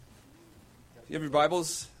You have your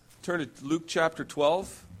Bibles? Turn to Luke chapter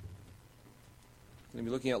 12. We're going to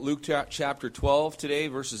be looking at Luke chapter 12 today,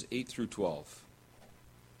 verses 8 through 12.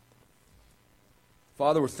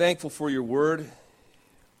 Father, we're thankful for your word.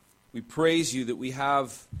 We praise you that we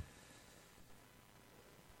have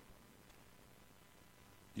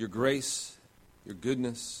your grace, your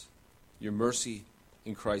goodness, your mercy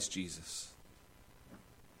in Christ Jesus.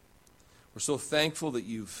 We're so thankful that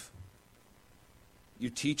you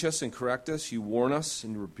teach us and correct us, you warn us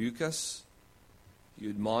and rebuke us, you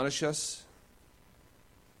admonish us.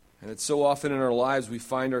 And it's so often in our lives we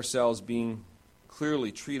find ourselves being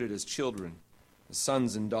clearly treated as children, as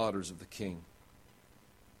sons and daughters of the King.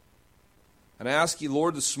 And I ask you,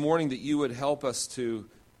 Lord, this morning that you would help us to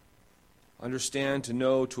understand, to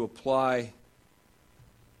know, to apply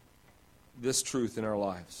this truth in our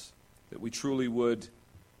lives. That we truly would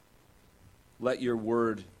let your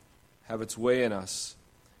word have its way in us,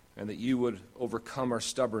 and that you would overcome our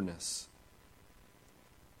stubbornness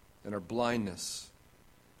and our blindness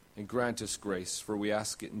and grant us grace, for we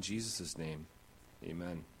ask it in Jesus' name.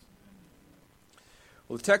 Amen.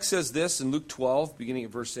 Well, the text says this in Luke 12, beginning at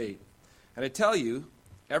verse 8. And I tell you,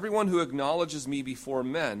 everyone who acknowledges me before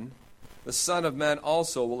men, the Son of Man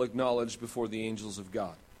also will acknowledge before the angels of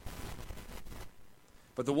God.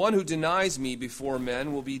 But the one who denies me before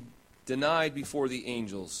men will be denied before the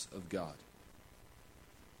angels of God.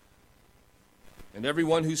 And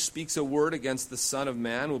everyone who speaks a word against the Son of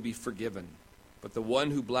Man will be forgiven, but the one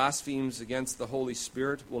who blasphemes against the Holy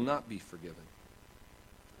Spirit will not be forgiven.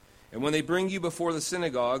 And when they bring you before the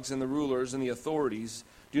synagogues and the rulers and the authorities,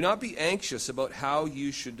 do not be anxious about how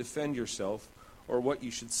you should defend yourself or what you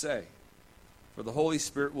should say, for the Holy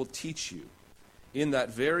Spirit will teach you in that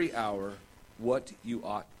very hour what you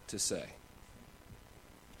ought to say.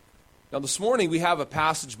 Now, this morning we have a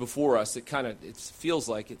passage before us that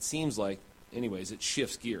it seems like, anyways, it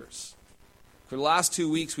shifts gears. For the last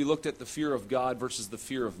 2 weeks, we looked at the fear of God versus the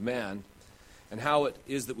fear of man, and how it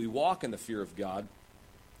is that we walk in the fear of God.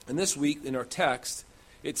 And this week, in our text,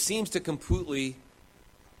 it seems to completely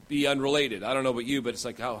be unrelated. I don't know about you, but it's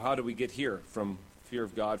like, how do we get here from fear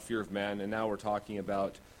of God, fear of man, and now we're talking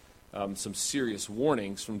about some serious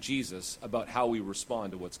warnings from Jesus about how we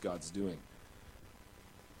respond to what God's doing.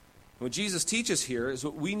 What Jesus teaches here is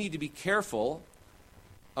what we need to be careful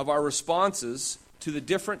of our responses to the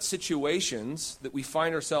different situations that we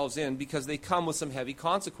find ourselves in, because they come with some heavy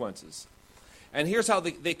consequences. And here's how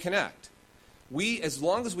they connect. We, as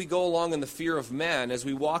long as we go along in the fear of man, as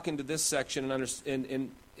we walk into this section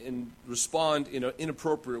and respond in an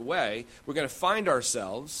inappropriate way, we're going to find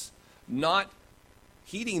ourselves not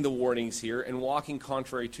heeding the warnings here and walking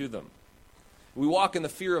contrary to them. We walk in the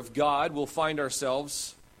fear of God, we'll find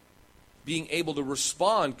ourselves being able to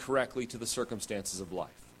respond correctly to the circumstances of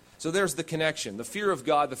life. So there's the connection. The fear of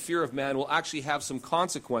God, the fear of man will actually have some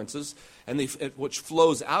consequences, and which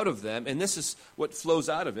flows out of them, and this is what flows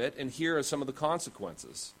out of it, and here are some of the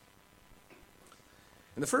consequences.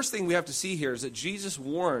 And the first thing we have to see here is that Jesus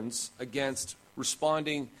warns against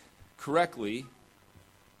responding correctly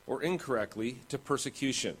or incorrectly to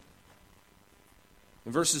persecution.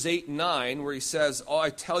 In verses 8 and 9, where he says, I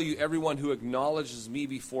tell you, everyone who acknowledges me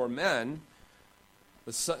before men,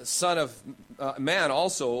 the Son of Man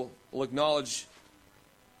also will acknowledge,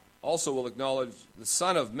 the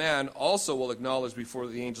Son of Man also will acknowledge before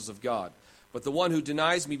the angels of God. But the one who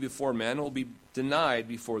denies me before men will be denied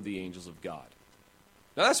before the angels of God.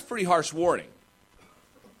 Now that's a pretty harsh warning.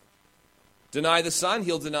 Deny the Son,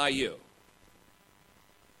 he'll deny you.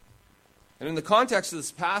 And in the context of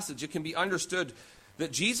this passage, it can be understood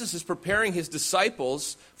that Jesus is preparing his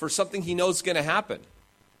disciples for something he knows is going to happen.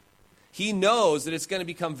 He knows that it's going to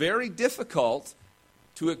become very difficult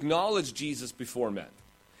to acknowledge Jesus before men.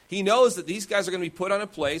 He knows that these guys are going to be put on a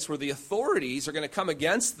place where the authorities are going to come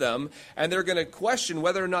against them, and they're going to question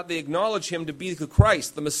whether or not they acknowledge him to be the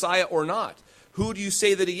Christ, the Messiah, or not. Who do you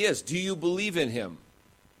say that he is? Do you believe in him?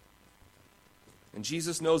 And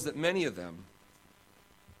Jesus knows that many of them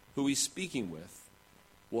who he's speaking with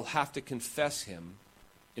will have to confess him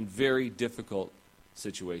in very difficult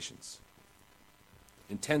situations.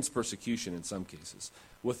 Intense persecution in some cases.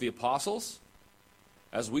 With the apostles,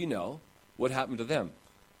 as we know, what happened to them?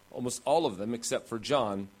 Almost all of them, except for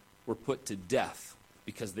John, were put to death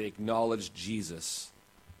because they acknowledged Jesus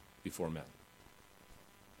before men.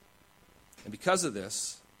 And because of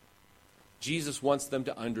this, Jesus wants them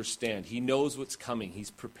to understand. He knows what's coming.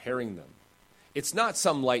 He's preparing them. It's not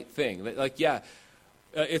some light thing.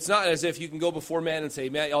 It's not as if you can go before man and say,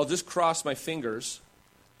 man, I'll just cross my fingers,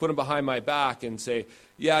 put them behind my back and say,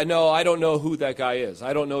 yeah, no, I don't know who that guy is.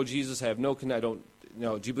 I don't know Jesus. I have no connection.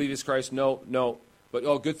 No. Do you believe he's Christ? No, no. But,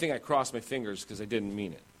 oh, good thing I crossed my fingers because I didn't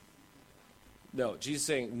mean it. No, Jesus is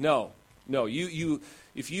saying, no. No,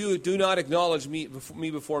 if you do not acknowledge me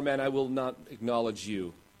before men, I will not acknowledge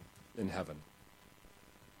you in heaven.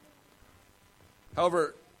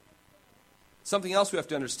 However, something else we have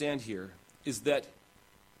to understand here is that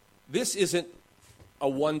this isn't a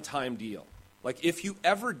one-time deal. Like, if you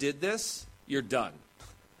ever did this, you're done.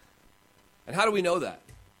 And how do we know that?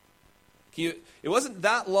 It wasn't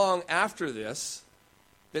that long after this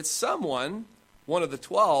that someone, one of the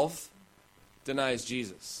 12, denies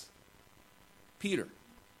Jesus. Peter.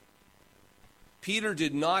 Peter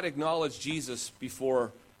did not acknowledge Jesus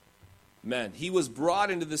before men. He was brought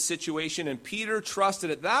into this situation, and Peter trusted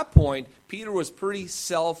at that point. Peter was pretty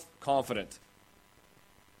self-confident.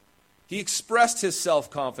 He expressed his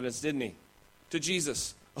self-confidence, didn't he, to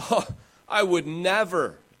Jesus? Oh, I would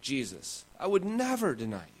never, Jesus, I would never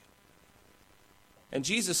deny you. And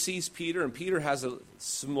Jesus sees Peter, and Peter has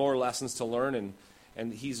some more lessons to learn,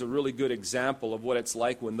 and he's a really good example of what it's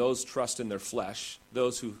like when those trust in their flesh,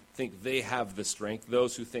 those who think they have the strength,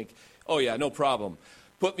 those who think, oh yeah, no problem,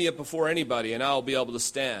 put me up before anybody and I'll be able to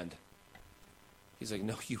stand. He's like,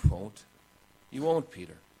 no, you won't. You won't,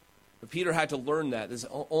 Peter. But Peter had to learn that.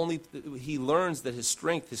 He learns that his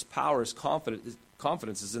strength, his power, his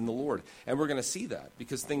confidence is in the Lord. And we're going to see that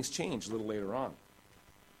because things change a little later on.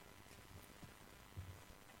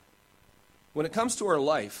 When it comes to our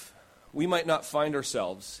life, we might not find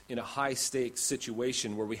ourselves in a high-stakes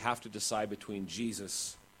situation where we have to decide between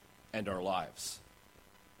Jesus and our lives.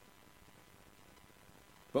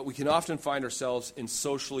 But we can often find ourselves in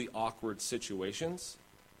socially awkward situations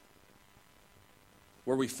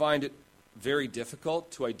where we find it very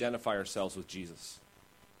difficult to identify ourselves with Jesus.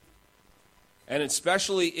 And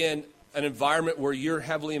especially in an environment where you're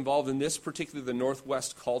heavily involved in this, particularly the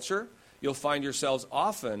Northwest culture, you'll find yourselves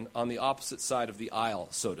often on the opposite side of the aisle,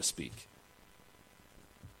 so to speak.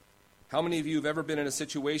 How many of you have ever been in a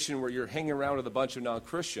situation where you're hanging around with a bunch of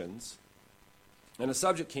non-Christians and a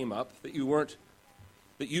subject came up that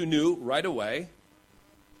you knew right away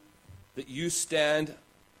that you stand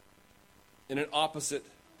in an opposite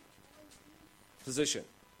position?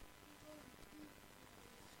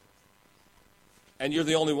 And you're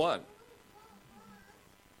the only one.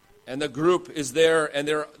 And the group is there, and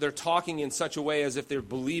they're talking in such a way as if they're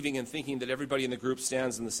believing and thinking that everybody in the group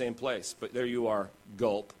stands in the same place. But there you are,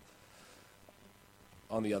 gulp,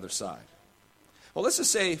 on the other side. Well, let's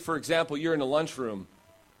just say, for example, you're in a lunchroom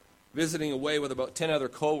visiting away with about 10 other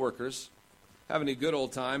coworkers, having a good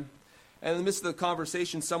old time, and in the midst of the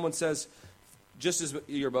conversation, someone says, just as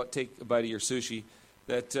you're about to take a bite of your sushi,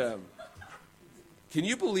 that, can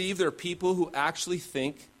you believe there are people who actually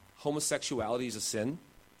think homosexuality is a sin?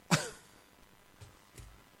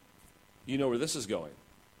 You know where this is going.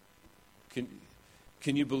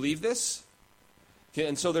 Can you believe this?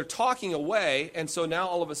 And so they're talking away, and so now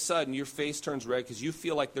all of a sudden your face turns red because you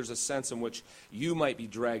feel like there's a sense in which you might be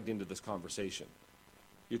dragged into this conversation.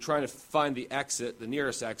 You're trying to find the exit, the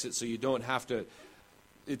nearest exit, so you don't have to,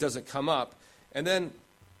 it doesn't come up. And then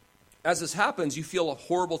as this happens, you feel a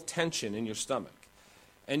horrible tension in your stomach.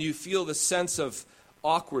 And you feel the sense of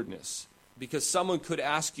awkwardness because someone could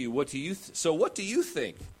ask you, what do you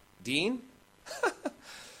think, Dean?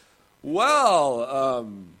 Well,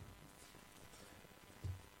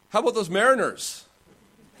 how about those Mariners?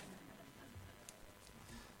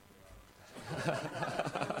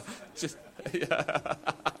 Just, yeah.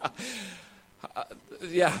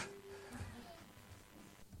 Yeah.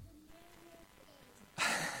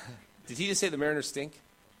 Did he just say the Mariners stink?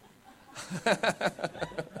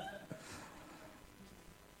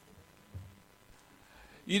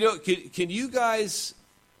 You know, can you guys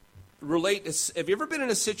relate? Have you ever been in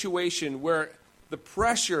a situation where the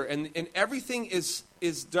pressure and everything is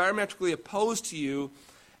diametrically opposed to you,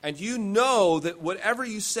 and you know that whatever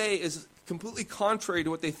you say is completely contrary to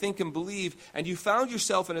what they think and believe, and you found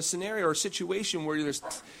yourself in a scenario or a situation where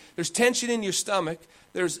there's tension in your stomach,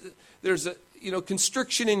 there's a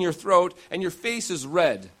constriction in your throat, and your face is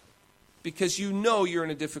red because you know you're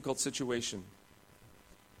in a difficult situation.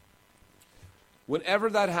 Whenever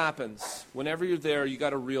that happens, whenever you're there, you got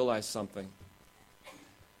to realize something.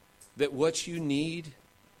 That what you need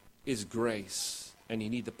is grace, and you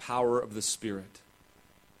need the power of the Spirit.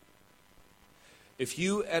 If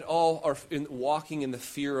you at all are walking in the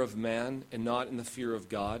fear of man and not in the fear of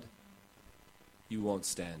God, you won't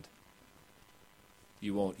stand.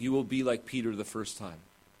 You won't. You will be like Peter the first time.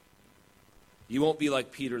 You won't be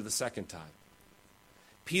like Peter the second time.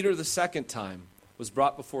 Peter the second time was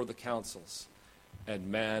brought before the councils, and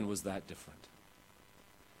man, was that different.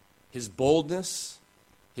 His boldness,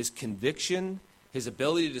 his conviction, his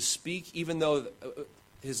ability to speak, even though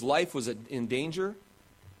his life was in danger,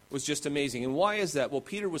 was just amazing. And why is that? Well,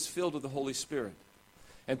 Peter was filled with the Holy Spirit.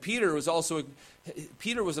 And Peter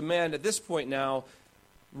was a man at this point now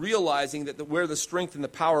realizing that where the strength and the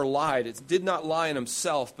power lied, it did not lie in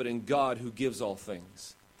himself, but in God who gives all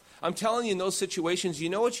things. I'm telling you, in those situations, you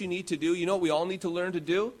know what you need to do? You know what we all need to learn to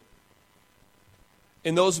do?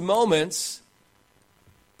 In those moments,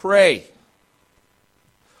 pray.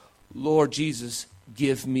 Lord Jesus,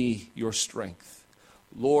 give me your strength.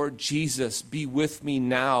 Lord Jesus, be with me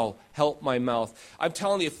now. Help my mouth. I'm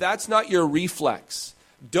telling you, if that's not your reflex,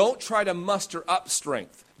 don't try to muster up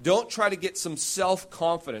strength. Don't try to get some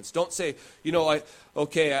self-confidence. Don't say,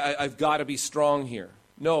 I've got to be strong here.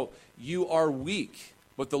 No, you are weak,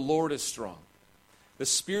 but the Lord is strong. The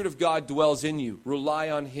Spirit of God dwells in you. Rely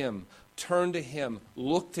on Him. Turn to Him.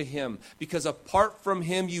 Look to Him. Because apart from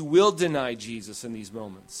Him, you will deny Jesus in these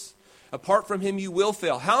moments. Apart from Him, you will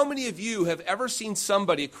fail. How many of you have ever seen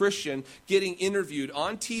somebody, a Christian, getting interviewed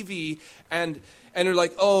on TV and they're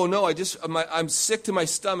like, oh no, I'm sick to my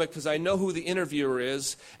stomach because I know who the interviewer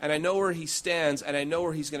is and I know where he stands and I know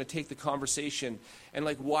where he's going to take the conversation. And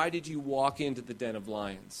like, why did you walk into the den of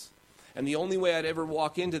lions? And the only way I'd ever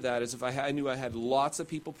walk into that is if I knew I had lots of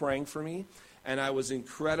people praying for me and I was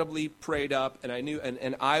incredibly prayed up and I knew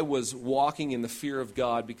and I was walking in the fear of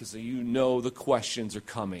God because the questions are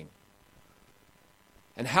coming.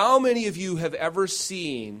 And how many of you have ever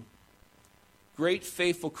seen great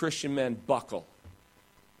faithful Christian men buckle?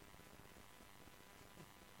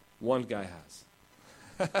 One guy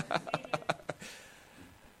has.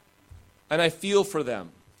 And I feel for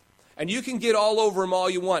them. And you can get all over them all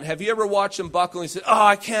you want. Have you ever watched them buckle and you said, oh,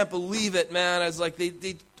 I can't believe it, man. I was like,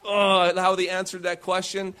 how they answered that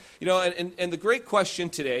question. And the great question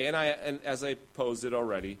today, and as I posed it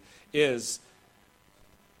already, is,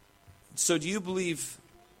 so do you believe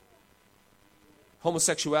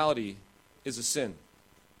homosexuality is a sin?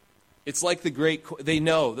 It's like they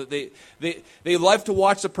know that they love to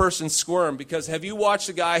watch the person squirm because have you watched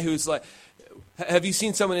a guy who's like, have you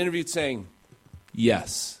seen someone interviewed saying,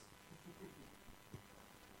 yes?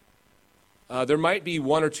 There might be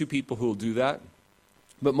one or two people who will do that,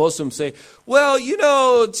 but most of them say, well, and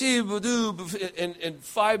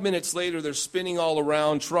 5 minutes later they're spinning all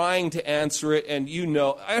around trying to answer it, and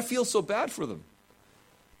I feel so bad for them.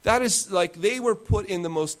 That is like they were put in the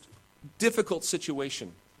most difficult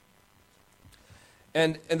situation.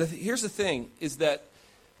 And here's the thing, is that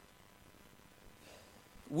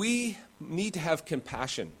we need to have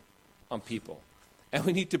compassion on people. And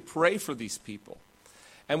we need to pray for these people.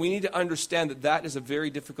 And we need to understand that that is a very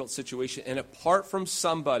difficult situation. And apart from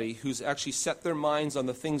somebody who's actually set their minds on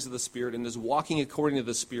the things of the Spirit and is walking according to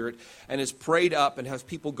the Spirit and is prayed up and has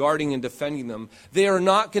people guarding and defending them, they are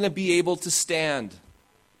not going to be able to stand.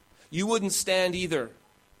 You wouldn't stand either.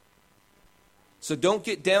 So don't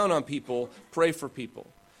get down on people, pray for people.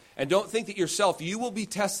 And don't think that you will be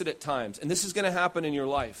tested at times. And this is going to happen in your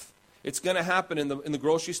life. It's going to happen in the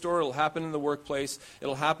grocery store. It'll happen in the workplace.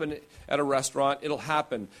 It'll happen at a restaurant. It'll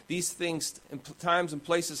happen. These things, times and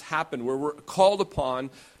places happen where we're called upon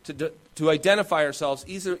to identify ourselves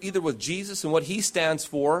either with Jesus and what He stands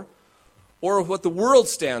for or with what the world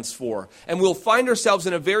stands for. And we'll find ourselves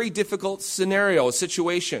in a very difficult scenario, a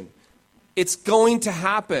situation. It's going to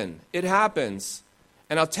happen. It happens.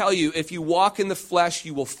 And I'll tell you, if you walk in the flesh,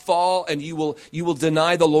 you will fall and you will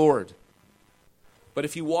deny the Lord. But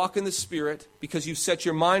if you walk in the Spirit, because you set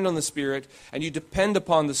your mind on the Spirit, and you depend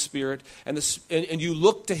upon the Spirit, and you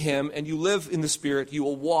look to Him, and you live in the Spirit, you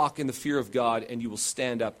will walk in the fear of God, and you will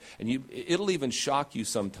stand up. And it'll even shock you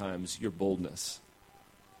sometimes, your boldness.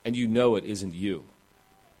 And you know it isn't you.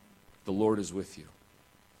 The Lord is with you.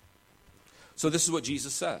 So this is what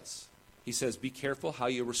Jesus says. He says, be careful how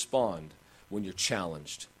you respond when you're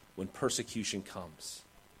challenged, when persecution comes.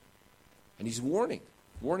 And He's warning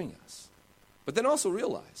us. But then also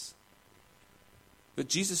realize that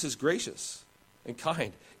Jesus is gracious and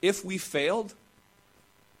kind. If we failed,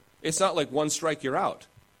 it's not like one strike, you're out.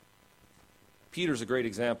 Peter's a great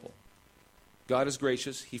example. God is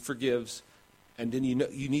gracious, He forgives, and then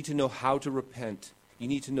you need to know how to repent. You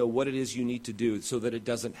need to know what it is you need to do so that it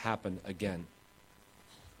doesn't happen again.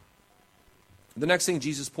 The next thing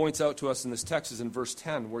Jesus points out to us in this text is in verse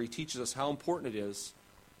 10, where He teaches us how important it is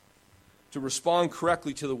to respond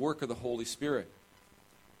correctly to the work of the Holy Spirit.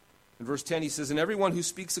 In verse 10 He says, and everyone who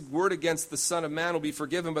speaks a word against the Son of Man will be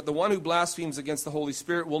forgiven, but the one who blasphemes against the Holy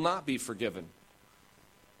Spirit will not be forgiven.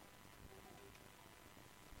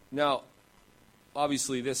 Now,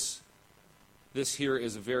 obviously this here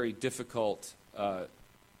is a very difficult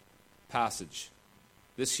passage.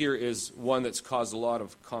 This here is one that's caused a lot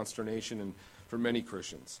of consternation for many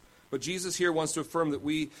Christians. But Jesus here wants to affirm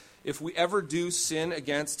that if we ever do sin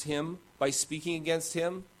against him by speaking against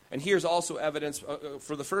him, and here's also evidence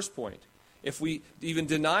for the first point, if we even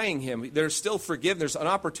denying him, there's still forgiveness, there's an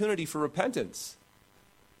opportunity for repentance.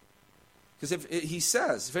 Because he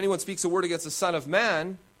says, if anyone speaks a word against the Son of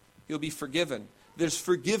Man, he'll be forgiven. There's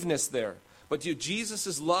forgiveness there. But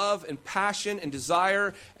Jesus' love and passion and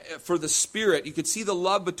desire for the Spirit, you could see the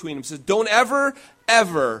love between them. He says, don't ever,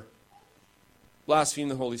 ever blaspheme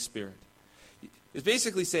the Holy Spirit. It's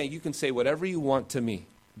basically saying, you can say whatever you want to me.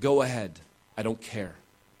 Go ahead. I don't care.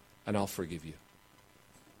 And I'll forgive you.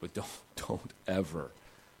 But don't ever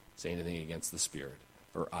say anything against the Spirit,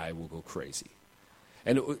 or I will go crazy.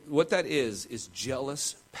 And what that is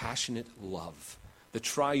jealous, passionate love. The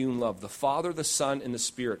triune love, the Father, the Son, and the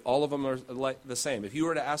Spirit. All of them are like the same. If you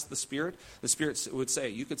were to ask the Spirit would say,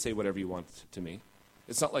 you could say whatever you want to me.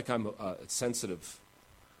 It's not like I'm sensitive.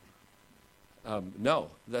 No,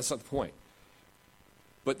 that's not the point.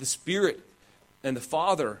 But the Spirit and the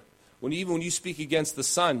Father, even when you speak against the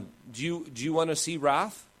Son, do you want to see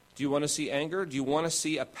wrath? Do you want to see anger? Do you want to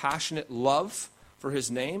see a passionate love for his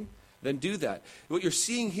name? Then do that. What you're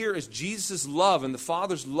seeing here is Jesus' love and the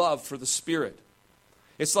Father's love for the Spirit.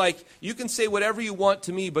 It's like, you can say whatever you want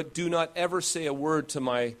to me, but do not ever say a word to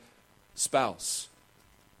my spouse,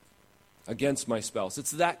 against my spouse.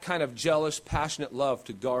 It's that kind of jealous, passionate love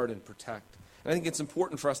to guard and protect. And I think it's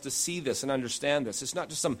important for us to see this and understand this. It's not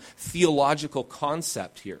just some theological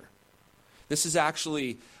concept here. This is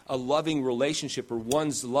actually a loving relationship where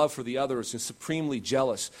one's love for the other is supremely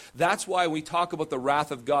jealous. That's why we talk about the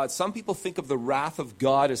wrath of God. Some people think of the wrath of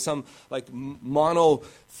God as some like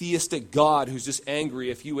monotheistic God who's just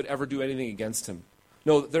angry if you would ever do anything against him.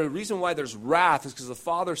 No, the reason why there's wrath is because the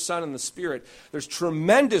Father, Son, and the Spirit, there's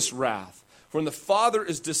tremendous wrath. When the Father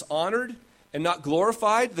is dishonored and not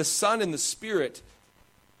glorified, the Son and the Spirit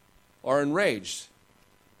are enraged.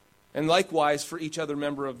 And likewise for each other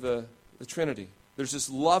member of the Trinity. There's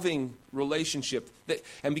this loving relationship.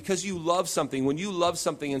 And because you love something, when you love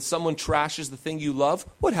something and someone trashes the thing you love,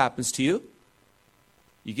 what happens to you?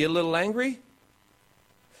 You get a little angry?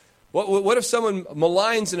 What if someone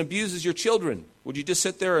maligns and abuses your children? Would you just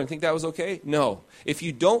sit there and think that was okay? No. If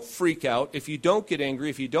you don't freak out, if you don't get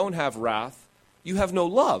angry, if you don't have wrath, you have no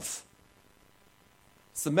love.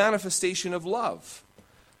 It's the manifestation of love.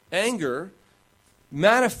 Anger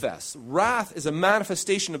manifests. Wrath is a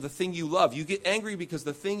manifestation of the thing you love. You get angry because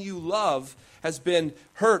the thing you love has been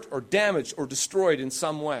hurt or damaged or destroyed in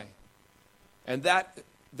some way. And that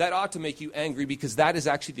ought to make you angry because that is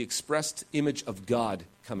actually the expressed image of God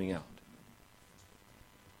coming out.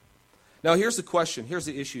 Now here's the question, here's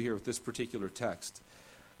the issue here with this particular text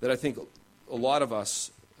that I think a lot of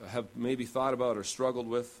us have maybe thought about or struggled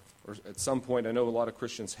with, or at some point I know a lot of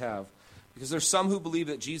Christians have, because there's some who believe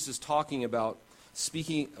that Jesus is talking about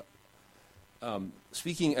speaking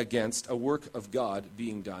against a work of God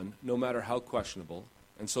being done, no matter how questionable,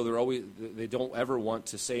 and so they don't ever want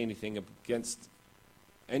to say anything against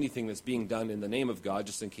anything that's being done in the name of God,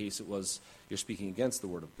 just in case you're speaking against the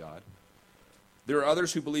Word of God. There are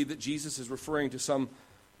others who believe that Jesus is referring to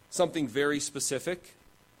something very specific,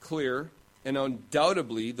 clear, and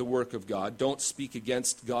undoubtedly the work of God. Don't speak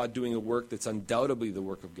against God doing a work that's undoubtedly the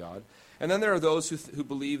work of God. And then there are those who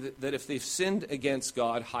believe that if they've sinned against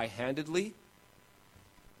God high-handedly,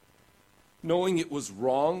 knowing it was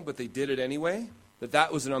wrong, but they did it anyway,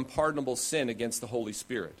 that was an unpardonable sin against the Holy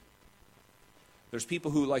Spirit. There's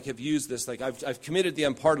people who have used this, I've committed the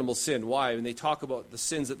unpardonable sin. Why? And they talk about the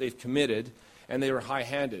sins that they've committed, and they were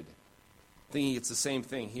high-handed, thinking it's the same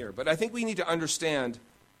thing here. But I think we need to understand,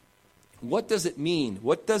 what does it mean?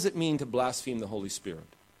 What does it mean to blaspheme the Holy Spirit?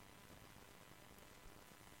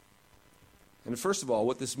 And first of all,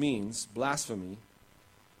 what this means, blasphemy,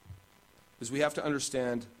 is we have to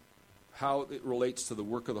understand how it relates to the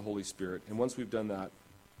work of the Holy Spirit. And once we've done that,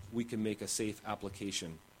 we can make a safe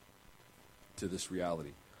application to this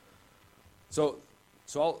reality. So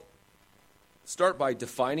I'll start by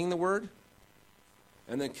defining the word,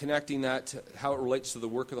 and then connecting that to how it relates to the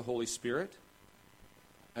work of the Holy Spirit,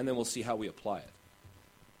 and then we'll see how we apply it.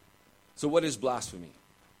 So what is blasphemy?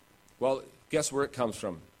 Well, guess where it comes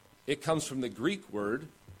from? It comes from the Greek word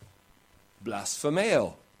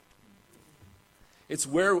blasphemeo.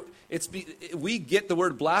 We get the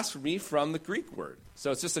word blasphemy from the Greek word.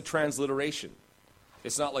 So it's just a transliteration.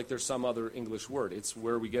 It's not like there's some other English word. It's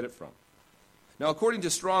where we get it from. Now, according to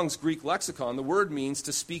Strong's Greek lexicon, the word means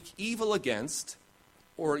to speak evil against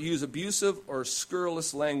or use abusive or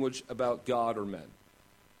scurrilous language about God or men.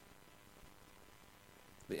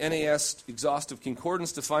 The NAS Exhaustive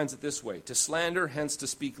Concordance defines it this way: to slander, hence to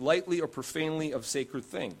speak lightly or profanely of sacred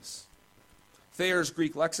things. Thayer's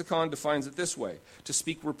Greek Lexicon defines it this way: to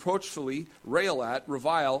speak reproachfully, rail at,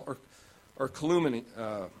 revile, or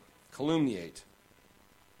calumniate.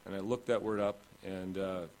 And I looked that word up, and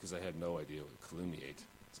because I had no idea what calumniate.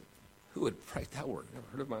 So, who would write that word? Never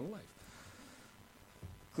heard of it in my life.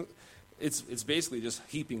 It's basically just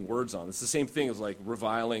heaping words on. It's the same thing as like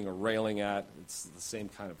reviling or railing at. It's the same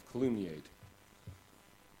kind of calumniate.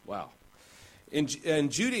 Wow. In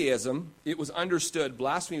Judaism, it was understood,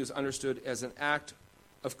 blasphemy was understood as an act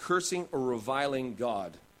of cursing or reviling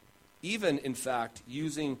God. Even, in fact,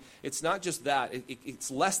 it's not just that,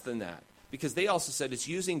 it's less than that. Because they also said it's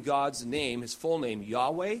using God's name, his full name,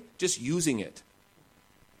 Yahweh, just using it.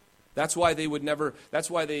 That's why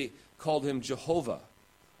they called him Jehovah.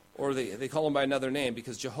 Or they call him by another name,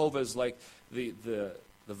 because Jehovah is like the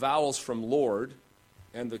vowels from Lord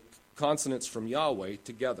and the consonants from Yahweh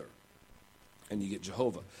together. And you get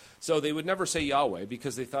Jehovah. So they would never say Yahweh,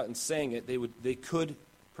 because they thought in saying it, they could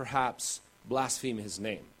perhaps blaspheme his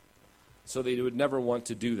name. So they would never want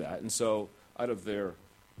to do that. And so out of their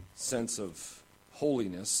sense of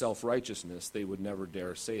holiness, self-righteousness, they would never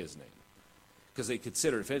dare say his name. Because they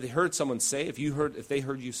considered, if they heard someone say, if they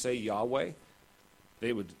heard you say Yahweh,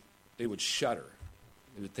 they would shudder.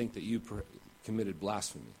 They would think that you committed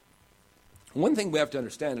blasphemy. One thing we have to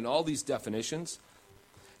understand in all these definitions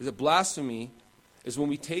is that blasphemy is when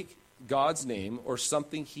we take God's name or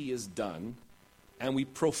something he has done and we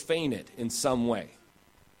profane it in some way.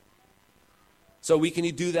 So we can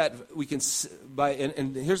do that,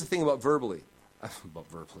 and here's the thing about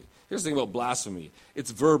here's the thing about blasphemy. It's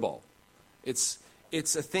verbal. It's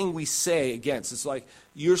a thing we say against. It's like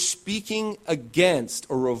you're speaking against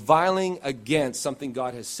or reviling against something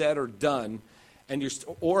God has said or done, and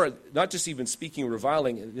or not just even speaking or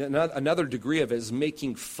reviling. Another degree of it is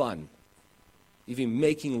making fun, even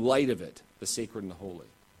making light of it, the sacred and the holy.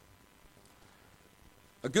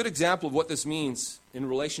 A good example of what this means in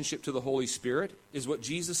relationship to the Holy Spirit is what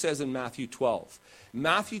Jesus says in Matthew 12.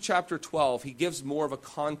 Matthew chapter 12, he gives more of a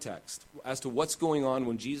context as to what's going on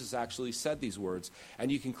when Jesus actually said these words,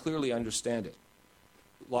 and you can clearly understand it,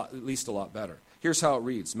 at least a lot better. Here's how it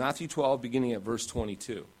reads. Matthew 12, beginning at verse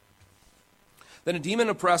 22. Then a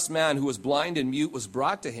demon-oppressed man who was blind and mute was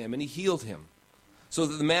brought to him, and he healed him, so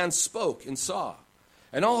that the man spoke and saw.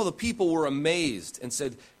 And all the people were amazed and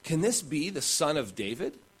said, "Can this be the son of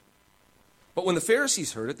David?" But when the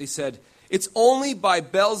Pharisees heard it, they said, "It's only by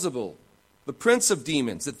Beelzebul, the prince of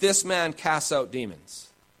demons, that this man casts out demons."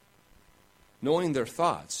 Knowing their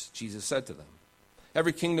thoughts, Jesus said to them,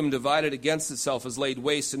 "Every kingdom divided against itself is laid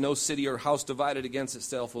waste, and no city or house divided against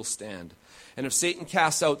itself will stand. And if Satan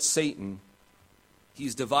casts out Satan,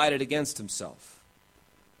 he's divided against himself.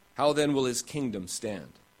 How then will his kingdom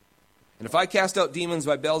stand? And if I cast out demons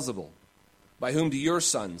by Beelzebul, by whom do your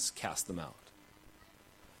sons cast them out?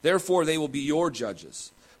 Therefore they will be your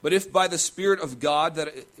judges. But if it is by the Spirit of God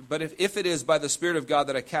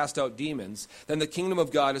that I cast out demons, then the kingdom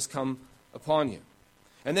of God has come upon you."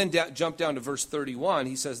 And then jump down to verse 31.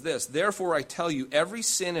 He says this, "Therefore I tell you, every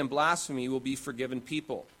sin and blasphemy will be forgiven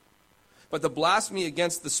people. But the blasphemy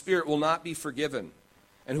against the Spirit will not be forgiven.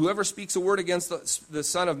 And whoever speaks a word against the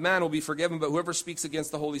Son of Man will be forgiven, but whoever speaks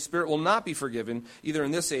against the Holy Spirit will not be forgiven, either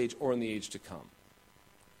in this age or in the age to come."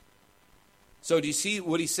 So do you see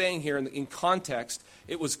what he's saying here in context?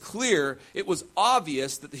 It was clear, it was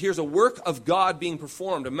obvious that here's a work of God being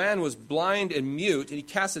performed. A man was blind and mute, and he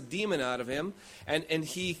casts a demon out of him, and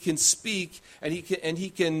he can speak, and he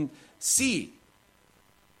can see.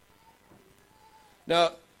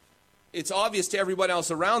 Now, it's obvious to everyone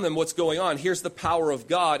else around them what's going on. Here's the power of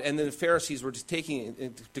God, and then the Pharisees were just taking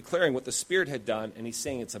and declaring what the Spirit had done, and he's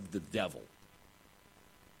saying it's of the devil.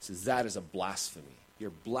 He says that is a blasphemy. You're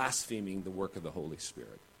blaspheming the work of the Holy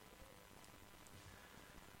Spirit.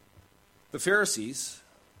 The Pharisees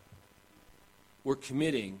were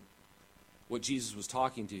committing what Jesus was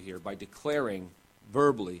talking to here by declaring,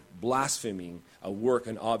 verbally, blaspheming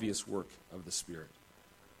an obvious work of the Spirit.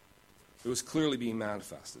 It was clearly being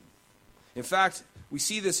manifested. In fact, we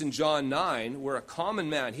see this in John 9, where a common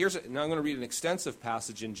man, now I'm going to read an extensive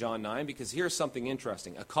passage in John 9, because here's something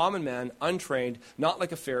interesting. A common man, untrained, not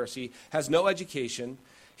like a Pharisee, has no education.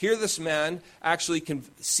 Here this man actually can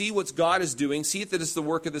see what God is doing, see that it's the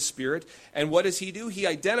work of the Spirit, and what does he do? He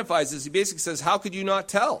identifies this. He basically says, "How could you not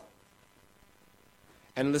tell?"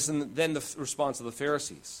 And listen, then the response of the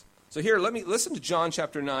Pharisees. So here, listen to John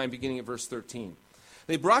chapter 9, beginning at verse 13.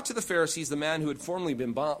 "They brought to the Pharisees the man who had formerly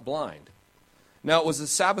been blind. Now, it was the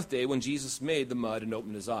Sabbath day when Jesus made the mud and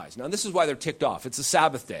opened his eyes. Now, this is why they're ticked off. It's a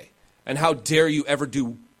Sabbath day. And how dare you ever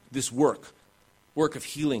do this work of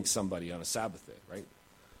healing somebody on a Sabbath day, right?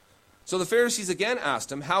 So the Pharisees again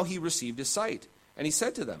asked him how he received his sight. And he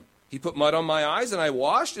said to them, he put mud on my eyes, and I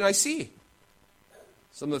washed, and I see.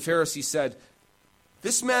 Some of the Pharisees said,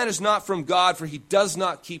 this man is not from God, for he does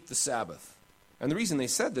not keep the Sabbath. And the reason they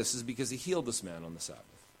said this is because he healed this man on the Sabbath.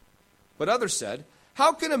 But others said,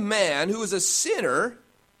 how can a man who is a sinner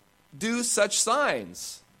do such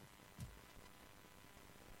signs?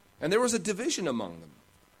 And there was a division among them.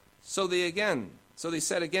 So they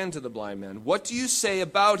said again to the blind man, what do you say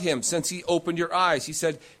about him since he opened your eyes? He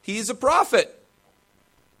said, he is a prophet.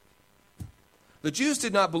 The Jews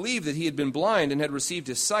did not believe that he had been blind and had received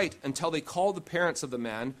his sight until they called the parents of the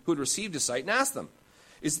man who had received his sight and asked them,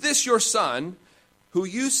 is this your son who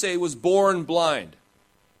you say was born blind?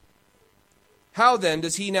 How then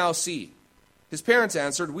does he now see? His parents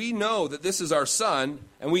answered, we know that this is our son,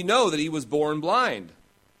 and we know that he was born blind.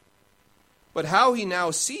 But how he now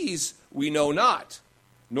sees, we know not,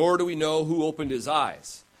 nor do we know who opened his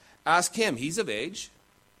eyes. Ask him, he's of age.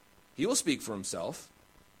 He will speak for himself.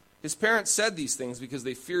 His parents said these things because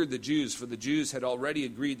they feared the Jews, for the Jews had already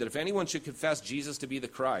agreed that if anyone should confess Jesus to be the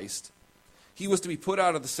Christ, he was to be put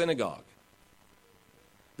out of the synagogue.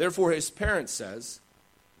 Therefore his parents says,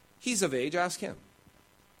 he's of age, ask him.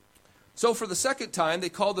 So for the second time they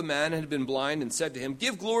called the man and had been blind and said to him,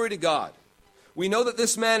 give glory to God. We know that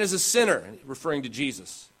this man is a sinner, referring to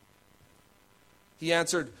Jesus. He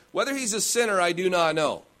answered, whether he's a sinner I do not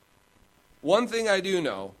know. One thing I do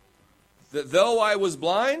know, that though I was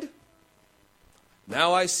blind,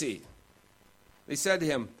 now I see. They said to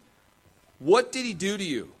him, what did he do to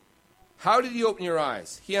you? How did he open your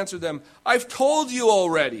eyes? He answered them, I've told you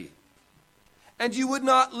already, and you would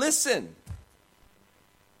not listen.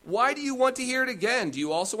 Why do you want to hear it again? Do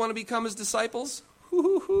you also want to become his disciples?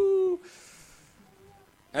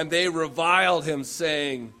 And they reviled him,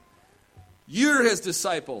 saying, you're his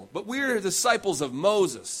disciple, but we're disciples of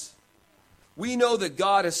Moses. We know that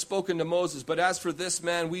God has spoken to Moses, but as for this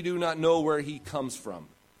man, we do not know where he comes from.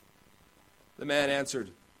 The man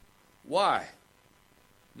answered, why?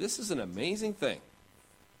 This is an amazing thing.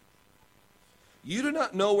 You do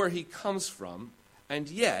not know where he comes from, and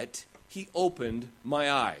yet he opened my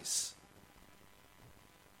eyes.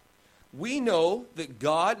 We know that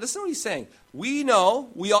God, listen to what he's saying.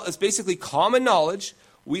 It's basically common knowledge.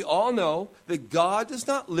 We all know that God does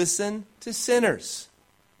not listen to sinners.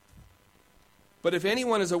 But if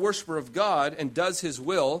anyone is a worshiper of God and does his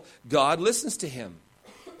will, God listens to him.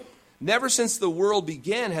 Never since the world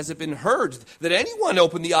began has it been heard that anyone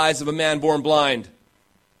opened the eyes of a man born blind.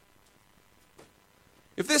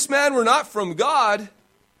 If this man were not from God,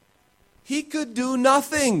 he could do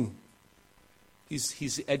nothing.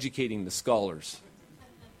 He's educating the scholars.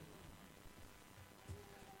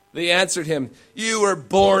 They answered him, you were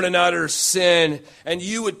born in utter sin, and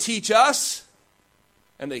you would teach us?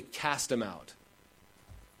 And they cast him out.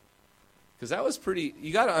 Because that was pretty,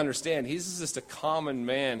 you got to understand, he's just a common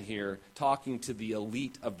man here talking to the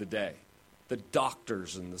elite of the day. The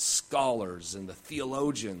doctors and the scholars and the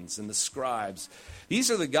theologians and the scribes.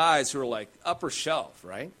 These are the guys who are like upper shelf,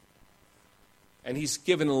 right? And he's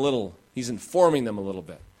informing them a little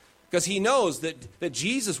bit. Because he knows that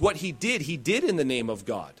Jesus, what he did in the name of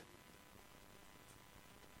God.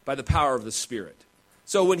 By the power of the Spirit.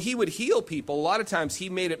 So when he would heal people, a lot of times he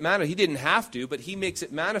made it manifest. He didn't have to, but he makes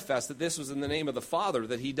it manifest that this was in the name of the Father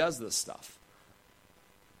that he does this stuff.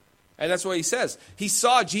 And that's what he says. He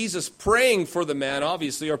saw Jesus praying for the man,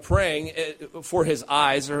 obviously, or praying for his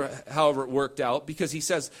eyes, or however it worked out, because he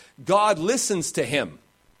says, God listens to him.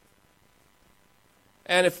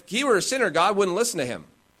 And if he were a sinner, God wouldn't listen to him.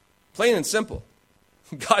 Plain and simple.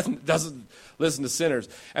 God doesn't listen to sinners.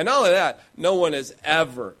 And not only that, no one has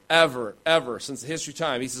ever, since the history of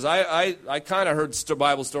time. He says, I kind of heard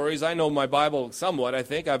Bible stories. I know my Bible somewhat, I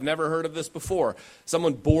think. I've never heard of this before.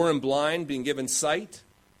 Someone born blind being given sight.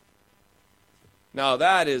 Now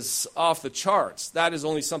that is off the charts. That is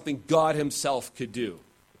only something God himself could do.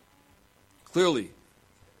 Clearly,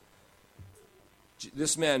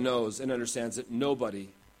 this man knows and understands that nobody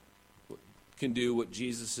can do what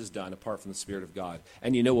Jesus has done apart from the Spirit of God.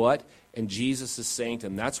 And you know what? And Jesus is saying to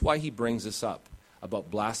him, that's why he brings this up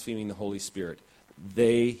about blaspheming the Holy Spirit.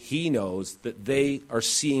 He knows that they are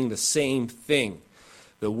seeing the same thing.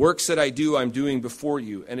 The works that I do, I'm doing before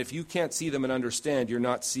you. And if you can't see them and understand, you're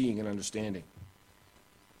not seeing and understanding.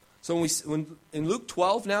 So when in Luke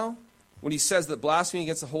 12 now, when he says that blasphemy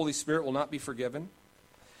against the Holy Spirit will not be forgiven,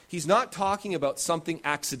 he's not talking about something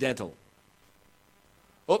accidental.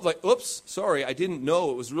 oops, sorry, I didn't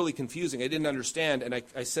know. It was really confusing. I didn't understand, and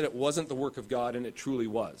I said it wasn't the work of God, and it truly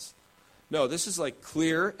was. No, this is like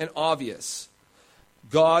clear and obvious.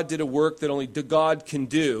 God did a work that only God can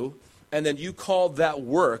do, and then you called that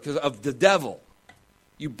work of the devil.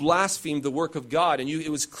 You blasphemed the work of God, and it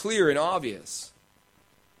was clear and obvious.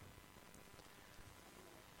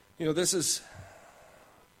 This is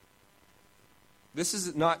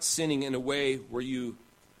not sinning in a way where you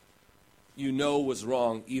was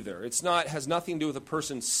wrong either. Has nothing to do with a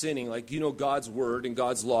person sinning. Like, God's word and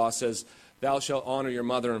God's law says, thou shalt honor your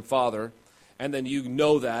mother and father, and then you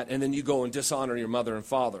know that, and then you go and dishonor your mother and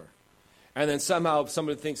father. And then somehow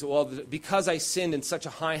somebody thinks, well, because I sinned in such a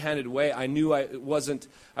high-handed way, I knew I wasn't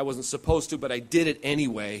supposed to, but I did it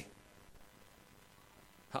anyway.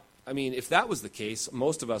 I mean, if that was the case,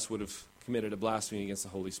 most of us would have committed a blasphemy against the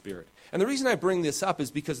Holy Spirit. And the reason I bring this up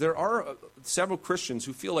is because there are several Christians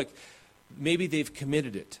who feel like maybe they've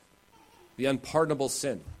committed it, the unpardonable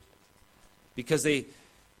sin, because they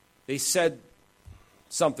said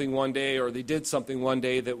something one day, or they did something one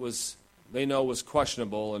day that they know was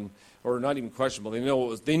questionable, or not even questionable.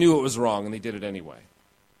 They knew it was wrong, and they did it anyway.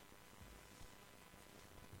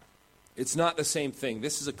 It's not the same thing.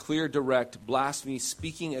 This is a clear, direct blasphemy,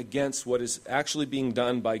 speaking against what is actually being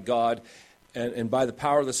done by God and by the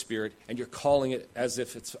power of the Spirit, and you're calling it as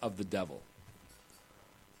if it's of the devil.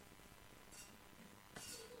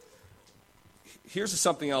 Here's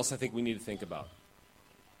something else I think we need to think about.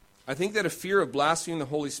 I think that a fear of blaspheming the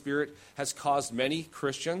Holy Spirit has caused many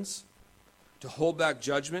Christians to hold back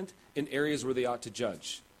judgment in areas where they ought to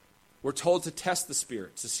judge. We're told to test the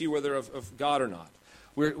spirits to see whether they're of God or not.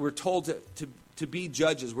 We're told to be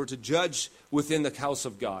judges. We're to judge within the house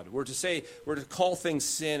of God. We're to call things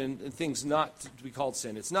sin and things not to be called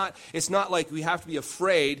sin. It's not like we have to be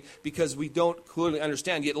afraid because we don't clearly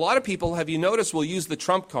understand. Yet a lot of people, have you noticed, will use the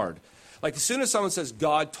trump card. Like as soon as someone says,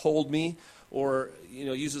 God told me, or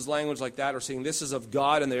uses language like that, or saying this is of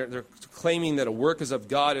God, and they're claiming that a work is of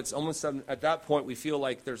God, it's almost at that point we feel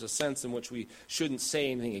like there's a sense in which we shouldn't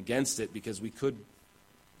say anything against it because we could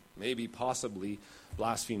maybe possibly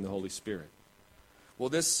blaspheme the Holy Spirit. Well,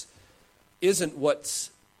 this isn't what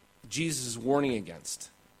Jesus is warning against.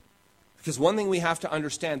 Because one thing we have to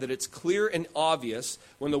understand, that it's clear and obvious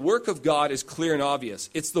when the work of God is clear and obvious.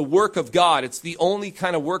 It's the work of God. It's the only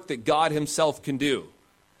kind of work that God himself can do.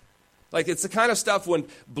 Like, it's the kind of stuff when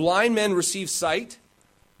blind men receive sight,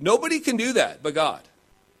 nobody can do that but God.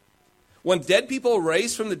 When dead people are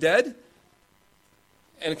raised from the dead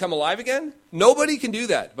and come alive again, nobody can do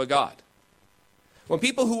that but God. When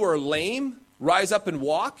people who are lame rise up and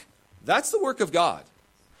walk, that's the work of God.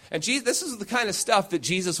 And this is the kind of stuff that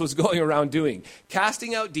Jesus was going around doing.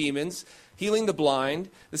 Casting out demons, healing the blind,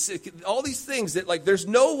 all these things that, like, there's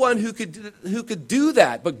no one who could do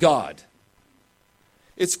that but God.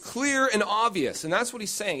 It's clear and obvious, and that's what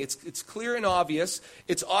he's saying. It's clear and obvious.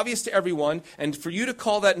 It's obvious to everyone, and for you to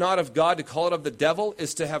call that not of God, to call it of the devil,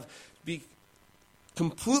 is to be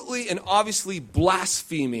completely and obviously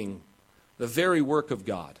blaspheming the very work of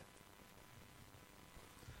God.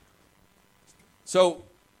 So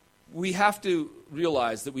we have to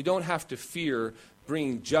realize that we don't have to fear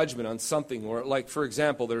bringing judgment on something. Or, like, for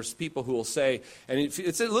example, there's people who will say, and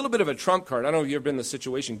it's a little bit of a trump card. I don't know if you've ever been in the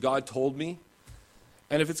situation, God told me.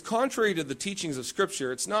 And if it's contrary to the teachings of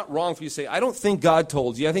Scripture, it's not wrong for you to say, I don't think God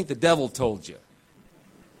told you, I think the devil told you.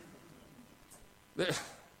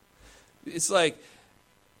 It's like,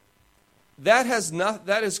 that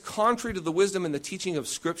is contrary to the wisdom and the teaching of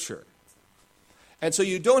Scripture. And so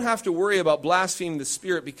you don't have to worry about blaspheming the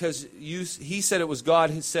Spirit because he said it was God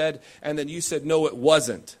who said, and then you said, no, it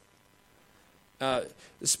wasn't.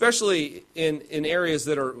 Especially in areas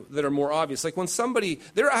that are more obvious. Like when somebody,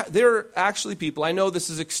 there are actually people, I know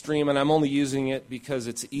this is extreme and I'm only using it because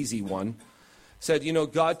it's an easy one, said,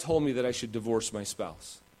 God told me that I should divorce my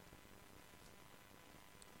spouse.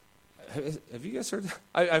 Have you guys heard that?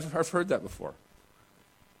 I've heard that before.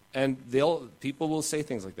 And people will say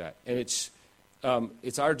things like that. And it's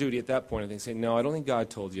our duty at that point, I think, say, no, I don't think God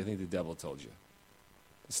told you. I think the devil told you.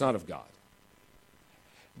 It's not of God.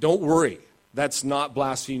 Don't worry. That's not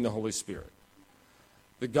blaspheming the Holy Spirit.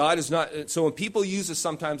 The God is not. So when people use this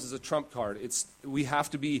sometimes as a trump card, we have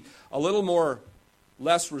to be a little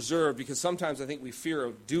less reserved, because sometimes I think we fear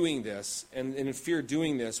of doing this, and in fear of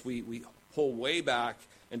doing this, we pull way back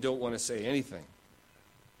and don't want to say anything.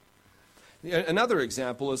 Another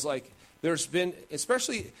example is like, there's been,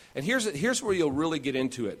 especially, and here's where you'll really get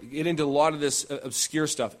into it, get into a lot of this obscure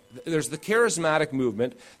stuff. There's the charismatic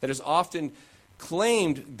movement that is often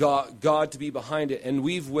claimed God to be behind it, and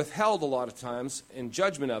we've withheld a lot of times in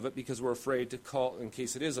judgment of it because we're afraid to call in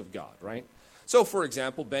case it is of God, right? So, for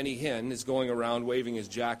example, Benny Hinn is going around waving his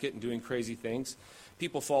jacket and doing crazy things.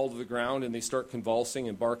 People fall to the ground and they start convulsing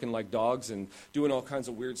and barking like dogs and doing all kinds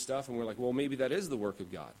of weird stuff, and we're like, well, maybe that is the work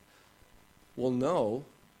of God. Well, no,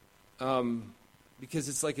 because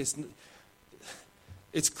it's like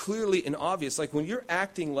it's clearly and obvious. Like when you're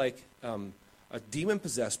acting like a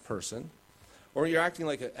demon-possessed person, or you're acting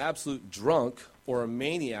like an absolute drunk or a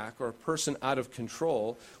maniac or a person out of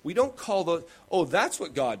control, we don't call that's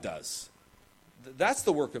what God does. That's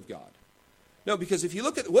the work of God. No, because if you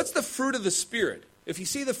look at what's the fruit of the Spirit, if you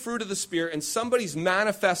see the fruit of the Spirit and somebody's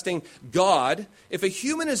manifesting God, if a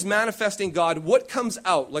human is manifesting God, what comes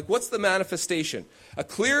out? Like, what's the manifestation? A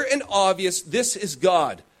clear and obvious, this is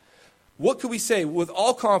God. What could we say with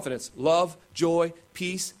all confidence? Love, joy,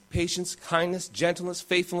 peace, patience, kindness, gentleness,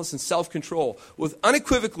 faithfulness, and self-control. With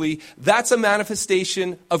unequivocally, that's a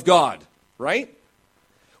manifestation of God, right?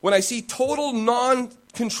 When I see total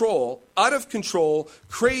non-control, out of control,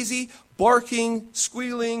 crazy, barking,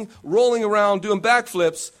 squealing, rolling around, doing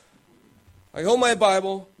backflips, I hold my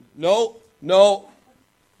Bible. No,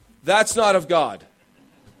 that's not of God.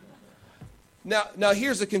 Now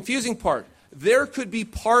here's the confusing part. There could be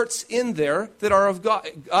parts in there that are of God,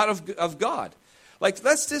 of God. Like,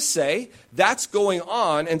 let's just say that's going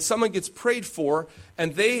on and someone gets prayed for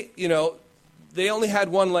and they only had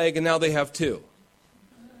one leg and now they have two.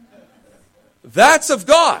 That's of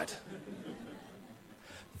God.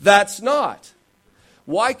 That's not.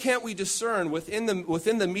 Why can't we discern within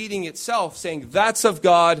the meeting itself saying that's of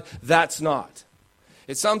God, that's not?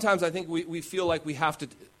 It's sometimes I think we feel like we have to,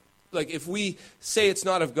 like if we say it's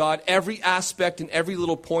not of God, every aspect and every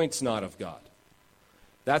little point's not of God.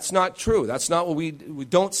 That's not true. That's not what we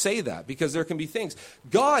don't say that, because there can be things.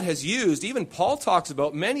 God has used, even Paul talks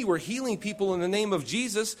about, many were healing people in the name of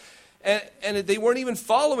Jesus, and they weren't even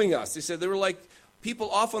following us. They said they were like people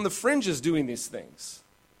off on the fringes doing these things.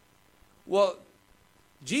 Well,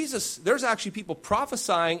 Jesus, there's actually people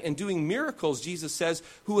prophesying and doing miracles, Jesus says,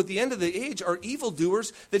 who at the end of the age are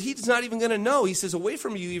evildoers that he's not even going to know. He says, away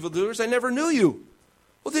from you, evildoers, I never knew you.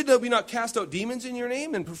 Well, did we not cast out demons in your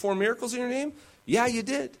name and perform miracles in your name? Yeah, you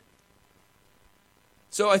did.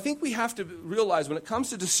 So I think we have to realize when it comes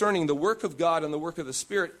to discerning the work of God and the work of the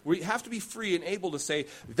Spirit, we have to be free and able to say,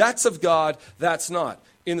 that's of God, that's not,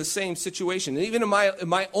 in the same situation. And even in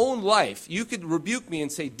my own life, you could rebuke me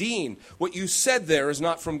and say, Dean, what you said there is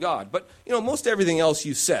not from God. But, most everything else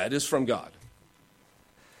you said is from God.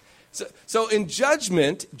 So in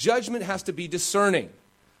judgment has to be discerning.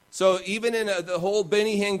 So even in the whole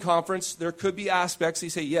Benny Hinn conference, there could be aspects, you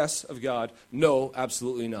say, yes, of God. No,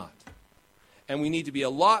 absolutely not. And we need to be a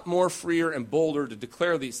lot more freer and bolder to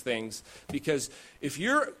declare these things, because if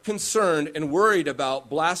you're concerned and worried about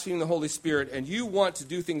blaspheming the Holy Spirit and you want to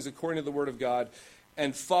do things according to the Word of God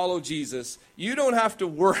and follow Jesus, you don't have to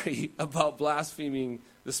worry about blaspheming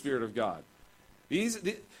the Spirit of God.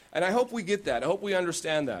 And I hope we get that. I hope we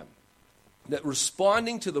understand that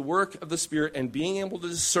responding to the work of the Spirit and being able to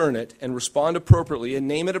discern it and respond appropriately and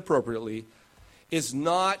name it appropriately is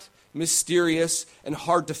not mysterious and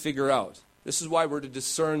hard to figure out. This is why we're to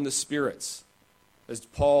discern the spirits, as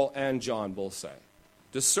Paul and John both say.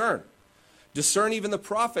 Discern. Discern even the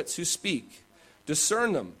prophets who speak.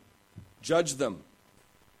 Discern them. Judge them.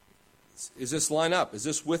 Is this line up? Is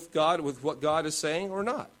this with God, with what God is saying, or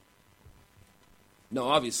not? No,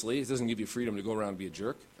 obviously, it doesn't give you freedom to go around and be a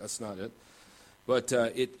jerk. That's not it. But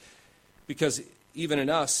because even in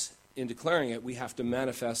us, in declaring it, we have to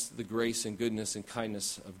manifest the grace and goodness and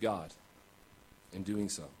kindness of God in doing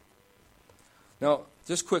so. Now,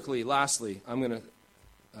 just quickly, lastly, I'm going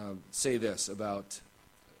to say this about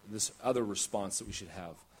this other response that we should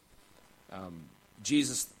have.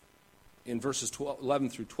 Jesus, in verses 11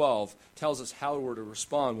 through 12, tells us how we're to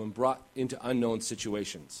respond when brought into unknown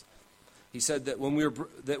situations. He said that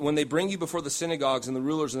when they bring you before the synagogues and the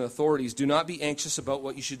rulers and authorities, do not be anxious about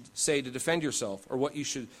what you should say to defend yourself or what you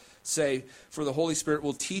should say, for the Holy Spirit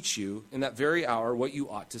will teach you in that very hour what you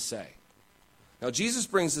ought to say. Now, Jesus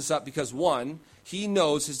brings this up because, one, he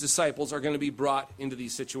knows his disciples are going to be brought into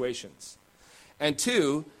these situations. And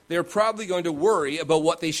two, they're probably going to worry about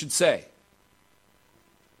what they should say.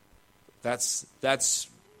 That's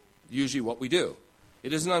usually what we do.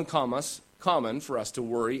 It isn't uncommon for us to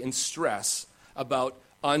worry and stress about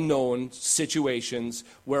unknown situations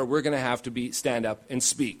where we're going to have to stand up and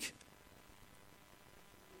speak.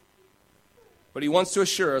 But he wants to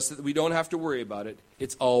assure us that we don't have to worry about it.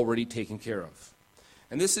 It's already taken care of.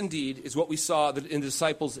 And this indeed is what we saw in the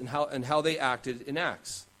disciples and how they acted in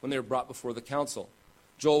Acts. when they were brought before the council.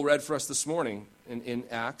 Joel read for us this morning in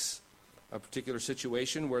Acts a particular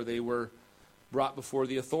situation where they were brought before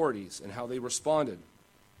the authorities and how they responded.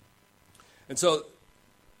 And so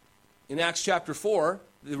in Acts chapter 4,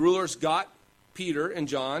 the rulers got Peter and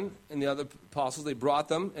John and the other apostles. They brought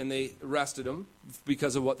them and they arrested them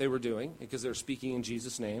because of what they were doing, because they were speaking in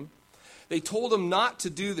Jesus' name. They told them not to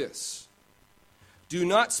do this. Do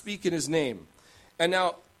not speak in his name. And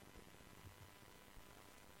now,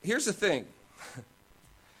 here's the thing.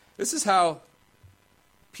 This is how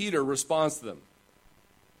Peter responds to them.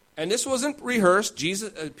 And this wasn't rehearsed.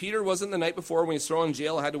 Peter wasn't the night before when he was thrown in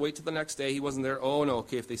jail. I had to wait till the next day. He wasn't there. Oh, no,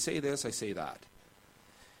 okay, if they say this, I say that.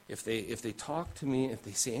 If they talk to me, if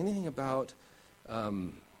they say anything about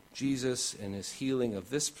Jesus and his healing of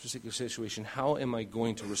this particular situation, how am I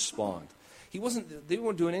going to respond? They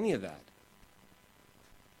weren't doing any of that.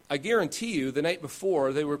 I guarantee you, the night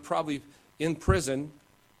before, they were probably in prison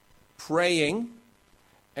praying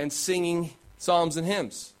and singing psalms and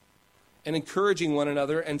hymns and encouraging one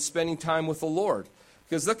another and spending time with the Lord.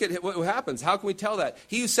 Because look at what happens. How can we tell that?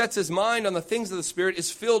 He who sets his mind on the things of the Spirit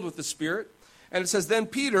is filled with the Spirit. And it says, then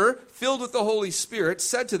Peter, filled with the Holy Spirit,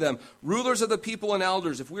 said to them, rulers of the people and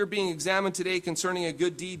elders, if we are being examined today concerning a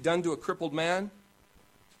good deed done to a crippled man,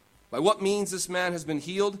 by what means this man has been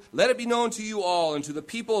healed, let it be known to you all and to the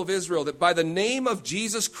people of Israel that by the name of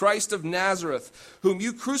Jesus Christ of Nazareth, whom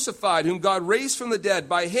you crucified, whom God raised from the dead,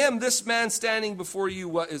 by him this man standing before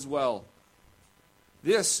you is well.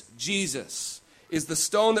 This Jesus is the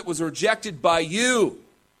stone that was rejected by you,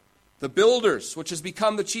 the builders, which has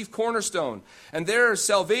become the chief cornerstone. And there is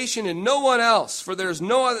salvation in no one else, for there is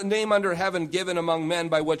no other name under heaven given among men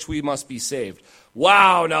by which we must be saved.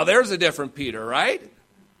 Wow, now there's a different Peter, right?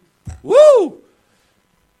 Woo!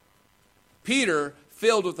 Peter,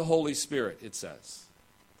 filled with the Holy Spirit, it says.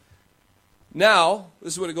 Now,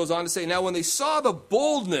 this is what it goes on to say. Now, when they saw the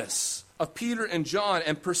boldness of Peter and John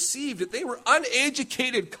and perceived that they were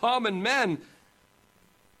uneducated common men,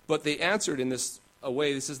 but they answered in this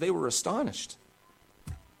way, it says they were astonished.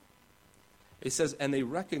 It says, and they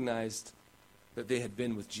recognized that they had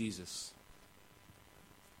been with Jesus.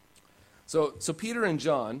 So Peter and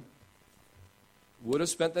John would have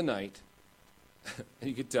spent the night, and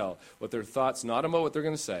you could tell what their thoughts, not about what they're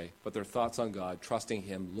going to say, but their thoughts on God, trusting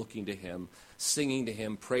him, looking to him, singing to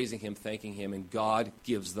him, praising him, thanking him, and God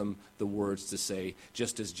gives them the words to say,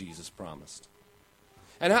 just as Jesus promised.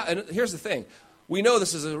 And here's the thing. We know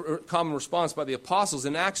this is a common response by the apostles.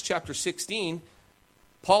 In Acts chapter 16,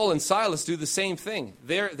 Paul and Silas do the same thing.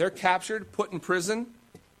 They're captured, put in prison.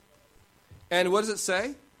 And what does it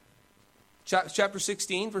say? Chapter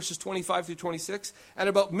 16, verses 25 through 26. And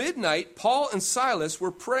about midnight, Paul and Silas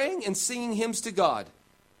were praying and singing hymns to God.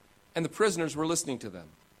 And the prisoners were listening to them.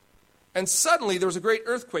 And suddenly there was a great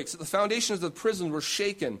earthquake, so the foundations of the prison were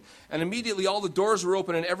shaken. And immediately all the doors were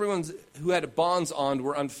open, and everyone who had bonds on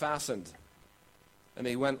were unfastened. And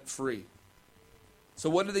they went free. So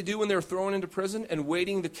what did they do when they were thrown into prison and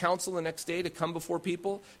waiting the council the next day to come before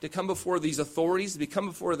people, to come before these authorities, to become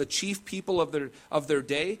before the chief people of their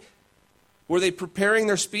day? Were they preparing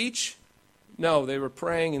their speech? No, they were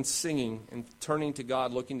praying and singing and turning to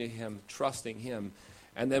God, looking to him, trusting him.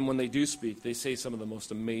 And then when they do speak, they say some of the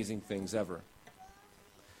most amazing things ever.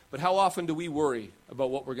 But how often do we worry about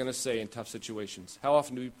what we're going to say in tough situations? How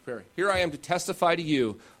often do we prepare? Here I am to testify to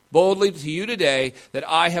you, boldly to you today, that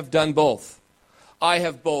I have done both. I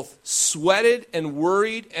have both sweated and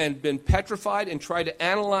worried and been petrified and tried to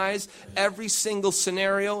analyze every single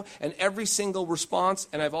scenario and every single response,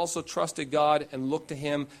 and I've also trusted God and looked to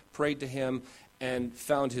him, prayed to him, and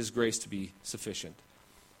found his grace to be sufficient.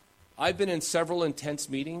 I've been in several intense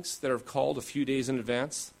meetings that are called a few days in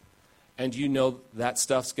advance, and you know that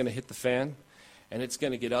stuff's going to hit the fan, and it's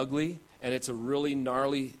going to get ugly, and it's a really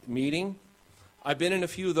gnarly meeting. I've been in a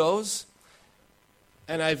few of those,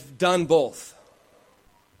 and I've done both.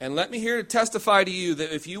 And let me here to testify to you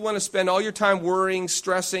that if you want to spend all your time worrying,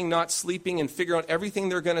 stressing, not sleeping, and figure out everything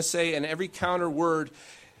they're going to say and every counter word,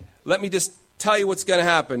 let me just tell you what's going to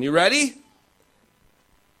happen. You ready?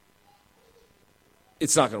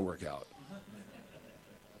 It's not going to work out.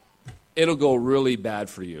 It'll go really bad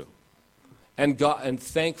for you. And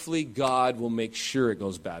thankfully, God will make sure it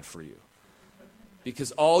goes bad for you.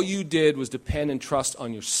 Because all you did was depend and trust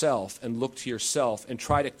on yourself and look to yourself and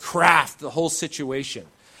try to craft the whole situation.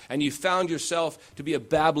 And you found yourself to be a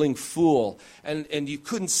babbling fool, and you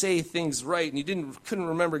couldn't say things right, and you couldn't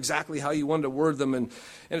remember exactly how you wanted to word them, and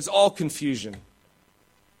it's all confusion.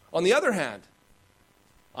 On the other hand,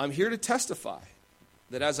 I'm here to testify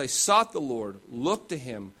that as I sought the Lord, looked to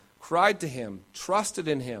him, cried to him, trusted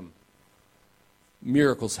in him,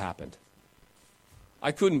 miracles happened.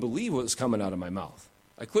 I couldn't believe what was coming out of my mouth.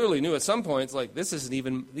 I clearly knew at some points, like,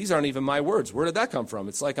 these aren't even my words. Where did that come from?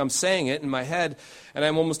 It's like I'm saying it in my head, and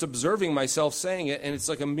I'm almost observing myself saying it, and it's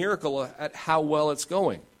like a miracle at how well it's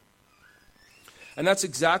going. And that's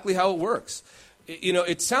exactly how it works.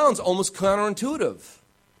 It sounds almost counterintuitive.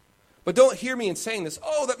 But don't hear me in saying this,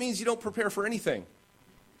 that means you don't prepare for anything.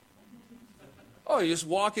 You just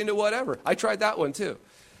walk into whatever. I tried that one too.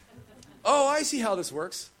 I see how this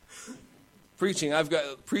works. Preaching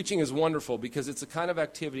is wonderful because it's a kind of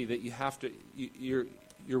activity that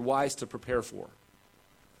you're wise to prepare for.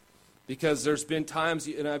 Because there's been times,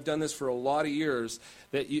 and I've done this for a lot of years,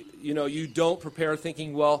 that you don't prepare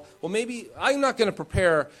thinking, well, maybe I'm not going to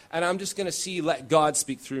prepare, and I'm just going to let God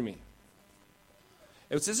speak through me.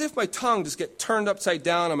 It's as if my tongue just gets turned upside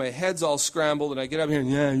down and my head's all scrambled, and I get up here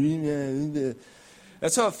and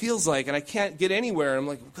that's how it feels like, and I can't get anywhere. I'm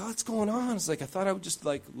like, God, what's going on? It's like I thought I would just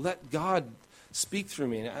let God speak through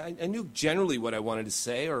me. And I knew generally what I wanted to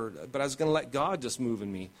say, but I was going to let God just move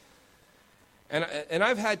in me. And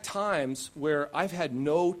I've had times where I've had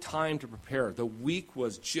no time to prepare. The week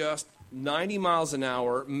was just 90 miles an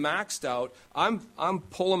hour, maxed out. I'm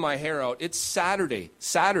pulling my hair out. It's Saturday,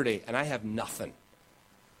 and I have nothing.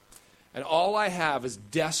 And all I have is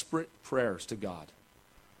desperate prayers to God.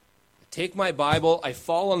 I take my Bible, I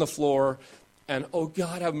fall on the floor, and,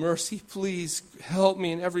 God, have mercy, please help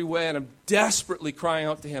me in every way. And I'm desperately crying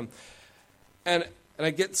out to him. And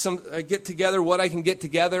I get together what I can get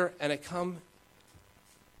together, and I come,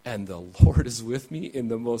 and the Lord is with me in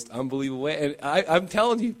the most unbelievable way. And I'm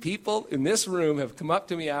telling you, people in this room have come up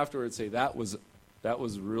to me afterwards and say, that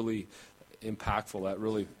was really impactful. That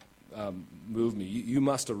really moved me. You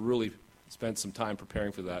must have really spent some time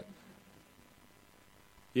preparing for that.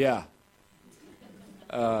 Yeah.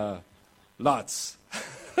 Lots.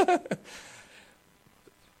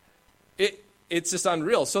 It's just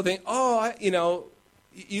unreal. So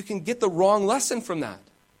you can get the wrong lesson from that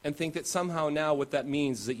and think that somehow now what that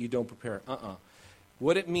means is that you don't prepare.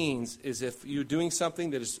 What it means is if you're doing something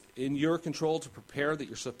that is in your control to prepare, that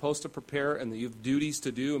you're supposed to prepare, and that you have duties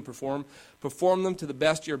to do and perform them to the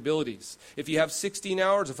best of your abilities. If you have 16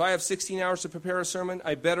 hours, if I have 16 hours to prepare a sermon,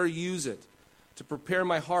 I better use it to prepare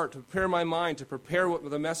my heart, to prepare my mind, to prepare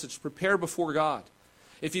the message, to prepare before God.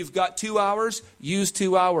 If you've got 2 hours, use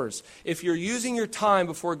 2 hours. If you're using your time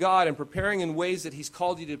before God and preparing in ways that he's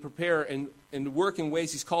called you to prepare and work in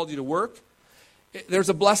ways he's called you to work, there's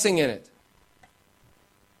a blessing in it.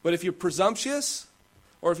 But if you're presumptuous,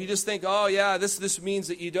 or if you just think, this means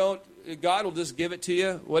that you don't, God will just give it to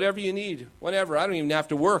you, whatever you need, whatever. I don't even have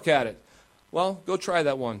to work at it. Well, go try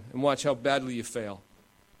that one and watch how badly you fail.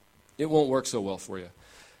 It won't work so well for you.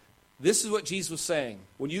 This is what Jesus was saying.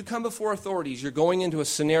 When you come before authorities, you're going into a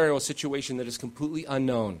scenario, a situation that is completely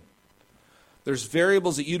unknown. There's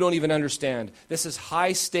variables that you don't even understand. This is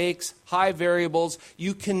high stakes, high variables.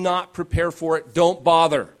 You cannot prepare for it. Don't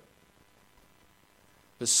bother.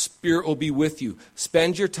 The Spirit will be with you.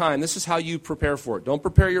 Spend your time. This is how you prepare for it. Don't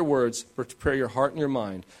prepare your words, but prepare your heart and your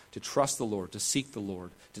mind to trust the Lord, to seek the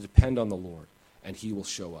Lord, to depend on the Lord, and he will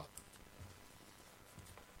show up.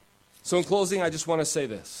 So in closing, I just want to say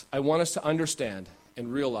this. I want us to understand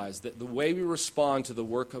and realize that the way we respond to the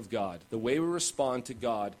work of God, the way we respond to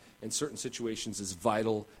God in certain situations is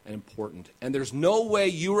vital and important. And there's no way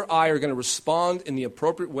you or I are going to respond in the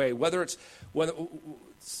appropriate way, whether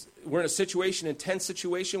we're in a situation, intense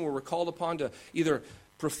situation, where we're called upon to either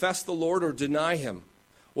profess the Lord or deny him,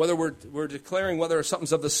 whether we're declaring whether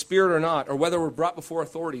something's of the Spirit or not, or whether we're brought before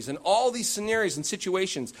authorities. In all these scenarios and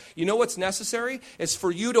situations, you know what's necessary? It's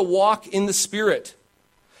for you to walk in the Spirit.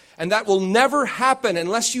 And that will never happen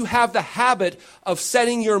unless you have the habit of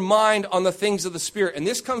setting your mind on the things of the Spirit. And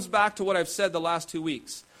this comes back to what I've said the last 2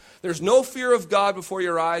 weeks. There's no fear of God before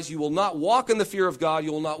your eyes. You will not walk in the fear of God.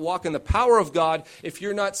 You will not walk in the power of God if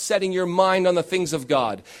you're not setting your mind on the things of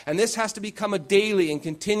God. And this has to become a daily and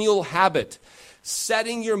continual habit.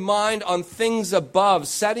 Setting your mind on things above,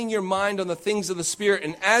 setting your mind on the things of the Spirit.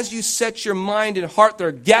 And as you set your mind and heart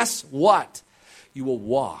there, guess what? You will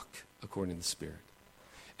walk according to the Spirit.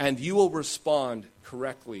 And you will respond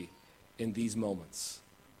correctly in these moments.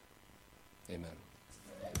 Amen.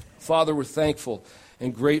 Father, we're thankful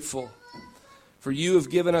and grateful for you have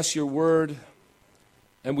given us your word,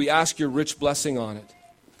 and we ask your rich blessing on it.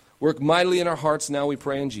 Work mightily in our hearts now, we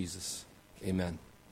pray in Jesus. Amen.